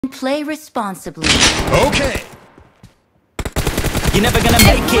Play responsibly. Okay. You're never gonna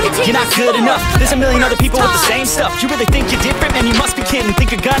make it, you're not good enough. There's a million other people with the same stuff. You really think you're different? Man, you must be kidding.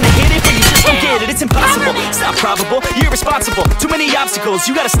 Think you're gonna hit it, but you just don't get it. It's impossible, it's not probable, you're irresponsible. Too many obstacles,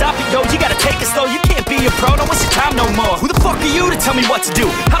 you gotta stop it, yo. You gotta take it slow, you can't be a pro. Don't waste your time no more. Who the fuck are you to tell me what to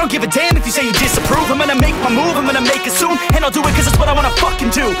do? I don't give a damn if you say you disapprove. I'm gonna make my move, I'm gonna make it soon. And I'll do it cause it's what I wanna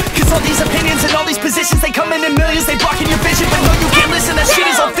fucking do. Cause all these opinions and all these positions, they come in millions. They blocking your vision, but no, you can't listen. That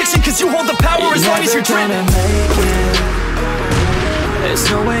shit is all fiction, cause you hold the power as long as you're dreaming. There's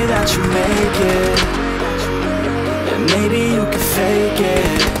no way that you make it. And maybe you can fake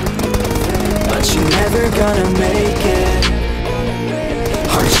it, but you're never gonna make it.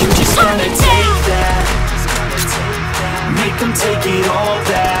 Aren't you just gonna take that? Make them take it all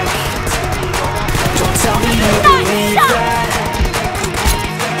back. Don't tell me you believe that.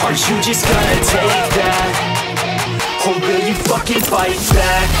 Aren't you just gonna take that? Or will you fucking fight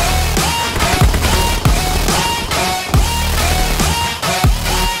back?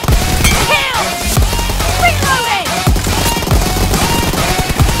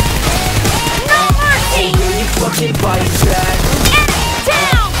 Fucking fight back.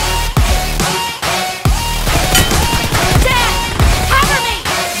 Down! Dad! Cover me!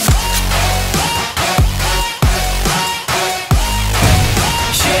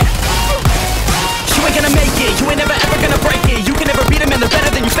 Yeah. You ain't gonna make it, you ain't never ever gonna break it. You can never beat them and they're better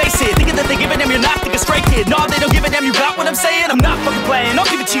than you face it. Thinking that they give a damn, you're not thinking straight, kid. No, they don't give a damn, you got what I'm saying? I'm not fucking playing, I'll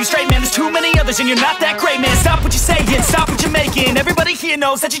give it to you straight, man. There's too many others and you're not that great, man. Stop what you're saying, stop what you're making. Everybody here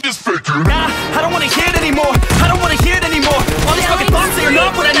knows that you just faking. Nah, I don't wanna hear it anymore, I don't wanna hear it anymore. All these fucking thoughts, they are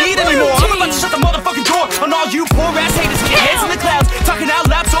not what I need anymore. I'm about to shut the motherfucking door on all you poor ass haters with your heads in the clouds, talking out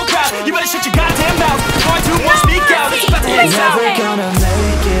loud so proud. You better shut your goddamn mouth before I do more speak out. It's about to You're never gonna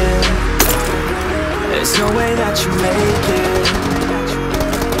make it. There's no way that you make it.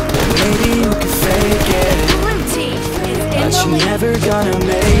 And maybe you can fake it, but you're never gonna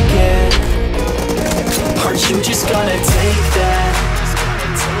make it. Aren't you just gonna take that?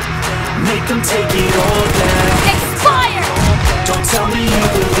 Make them take it all back. Expire! Don't tell me you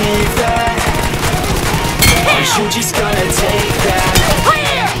believe that. Aren't you just gonna take that?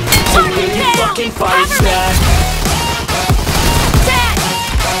 Clear! Or will you fucking fight back?